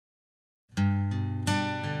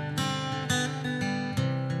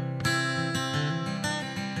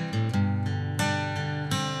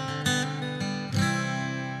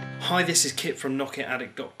Hi, this is Kit from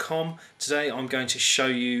NokiaAddict.com. Today I'm going to show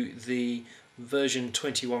you the version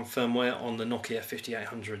 21 firmware on the Nokia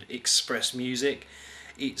 5800 Express Music.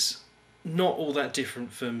 It's not all that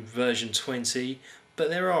different from version 20, but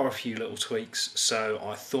there are a few little tweaks, so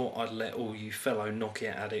I thought I'd let all you fellow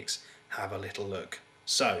Nokia addicts have a little look.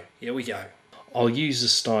 So, here we go. I'll use the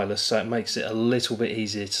stylus so it makes it a little bit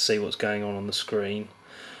easier to see what's going on the screen.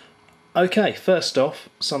 Okay, first off,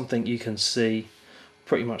 something you can see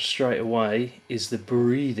pretty much straight away is the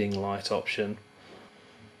breathing light option.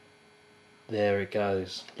 There it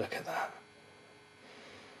goes, look at that.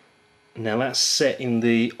 Now that's set in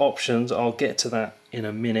the options, I'll get to that in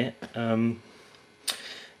a minute. So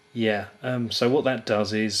what that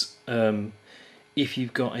does is if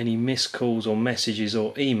you've got any missed calls or messages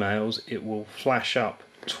or emails, it will flash up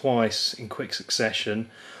twice in quick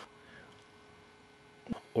succession,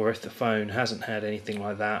 or if the phone hasn't had anything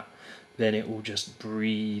like that, then it will just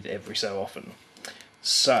breathe every so often.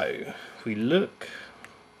 So if we look,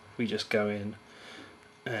 we just go in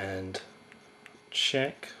and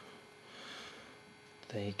check.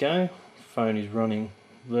 There you go, phone is running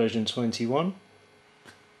version 21.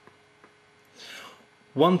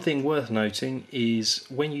 One thing worth noting is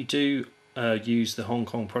when you do use the Hong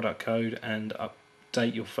Kong product code and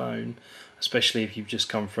update your phone, especially if you've just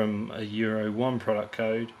come from a Euro 1 product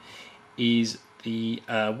code, is the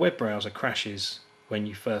web browser crashes when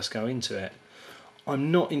you first go into it.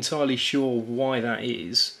 I'm not entirely sure why that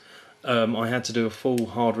is. I had to do a full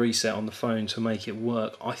hard reset on the phone to make it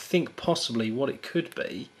work. I think possibly what it could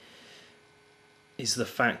be is the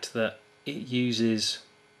fact that it uses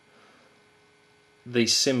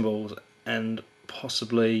these symbols and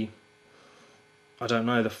possibly, I don't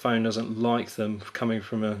know, the phone doesn't like them coming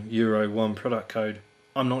from a Euro 1 product code.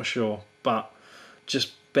 I'm not sure, but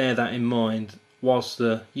just bear that in mind. Whilst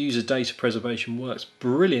the user data preservation works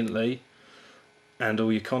brilliantly and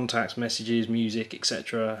all your contacts, messages, music,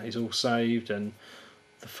 etc. is all saved and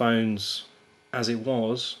the phone's as it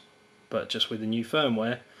was, but just with the new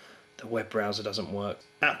firmware, the web browser doesn't work.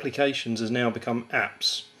 Applications has now become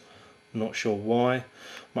apps. Not sure why.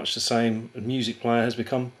 Much the same, a music player has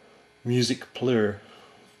become music player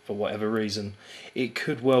for whatever reason. It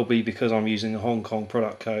could well be because I'm using a Hong Kong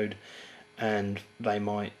product code and they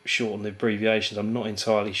might shorten the abbreviations. I'm not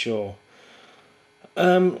entirely sure.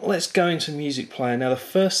 Let's go into music player. Now the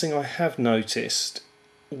first thing I have noticed,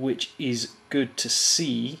 which is good to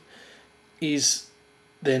see, is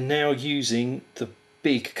they're now using the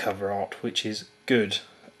big cover art, which is good.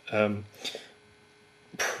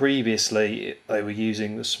 Previously they were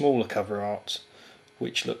using the smaller cover art,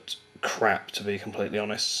 which looked crap, to be completely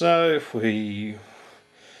honest. So if we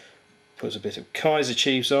put a bit of Kaiser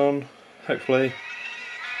Chiefs on, hopefully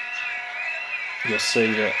you'll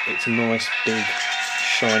see that it's nice big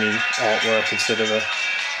shiny artwork instead of a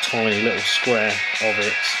tiny little square of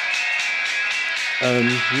it.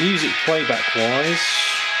 Music playback wise,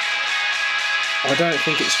 I don't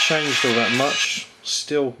think it's changed all that much.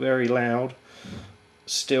 Still very loud,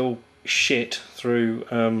 still shit through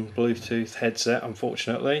Bluetooth headset,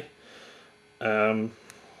 unfortunately. Yeah,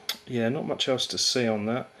 not much else to see on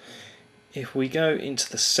that. If we go into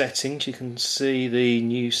the settings, you can see the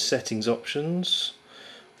new settings options,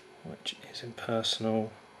 which is in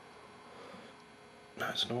personal. No,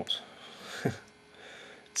 it's not.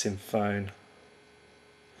 It's in phone.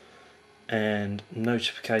 And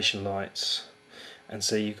notification lights. And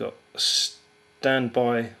so you've got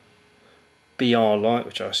standby BR light,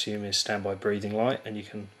 which I assume is standby breathing light, and you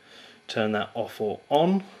can turn that off or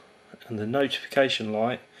on. And the notification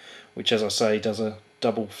light, which, as I say, does a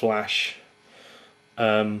double flash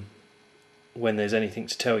when there's anything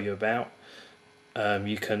to tell you about.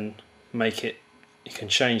 You can make it, you can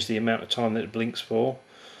change the amount of time that it blinks for,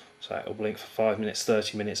 so it will blink for 5 minutes,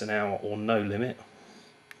 30 minutes, an hour, or no limit.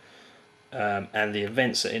 And the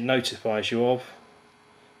events that it notifies you of,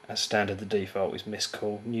 as standard, the default is missed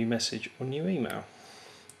call, new message, or new email.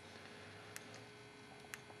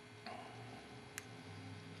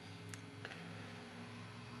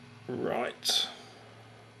 Right,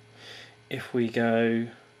 if we go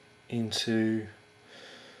into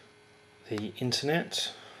the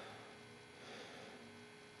internet,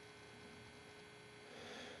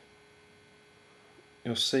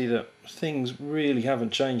 you'll see that things really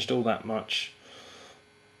haven't changed all that much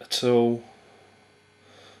at all.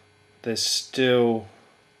 There's still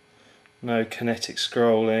no kinetic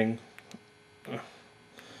scrolling.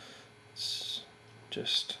 It's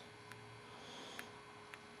just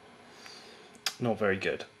not very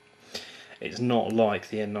good. It's not like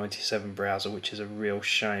the N97 browser, which is a real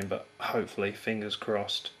shame, but hopefully, fingers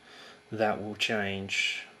crossed, that will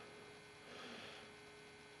change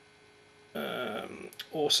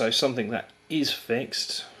also something that is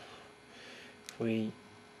fixed. If we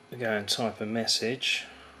go and type a message,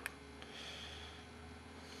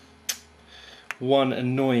 one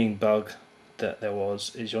annoying bug that there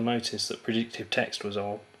was is you'll notice that predictive text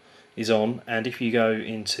is on, and if you go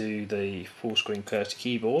into the full screen QWERTY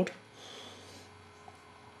keyboard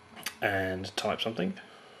and type something,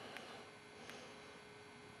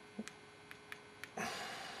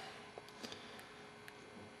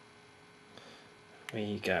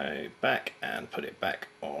 we go back and put it back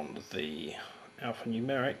on the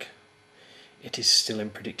alphanumeric, it is still in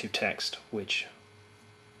predictive text, which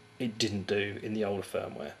it didn't do in the older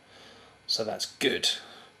firmware, so that's good.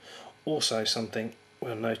 Also, something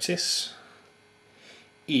we'll notice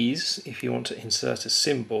is if you want to insert a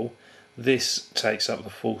symbol, this takes up the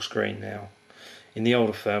full screen now. In the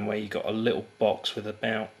older firmware you got a little box with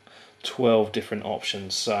about 12 different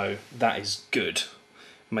options, so that is good.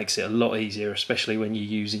 Makes it a lot easier, especially when you're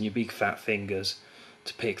using your big fat fingers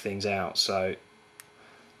to pick things out, so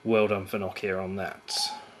well done for Nokia on that.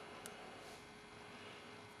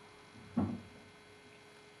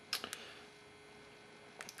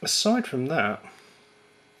 Aside from that,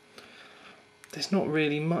 there's not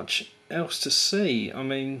really much else to see. I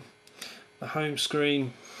mean, the home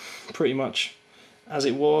screen pretty much as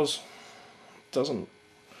it was, doesn't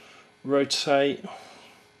rotate,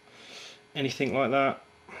 anything like that.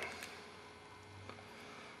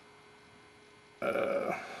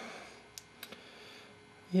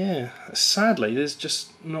 Yeah, sadly there's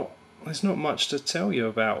not much to tell you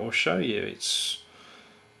about or show you. It's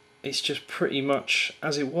just pretty much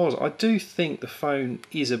as it was. I do think the phone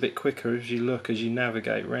is a bit quicker as you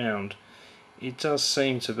navigate round. It does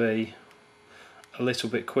seem to be a little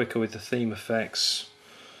bit quicker with the theme effects.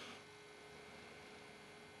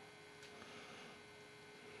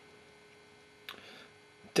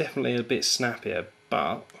 Definitely a bit snappier,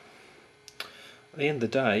 but at the end of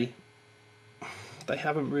the day they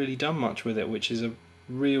haven't really done much with it, which is a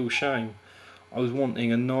real shame. I was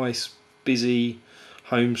wanting a nice busy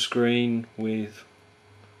home screen with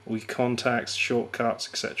all your contacts, shortcuts,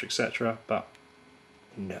 etc, etc, but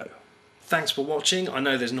no. Thanks for watching. I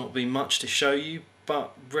know there's not been much to show you,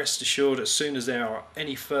 but rest assured as soon as there are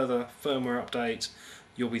any further firmware updates,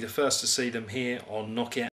 you'll be the first to see them here on Nokia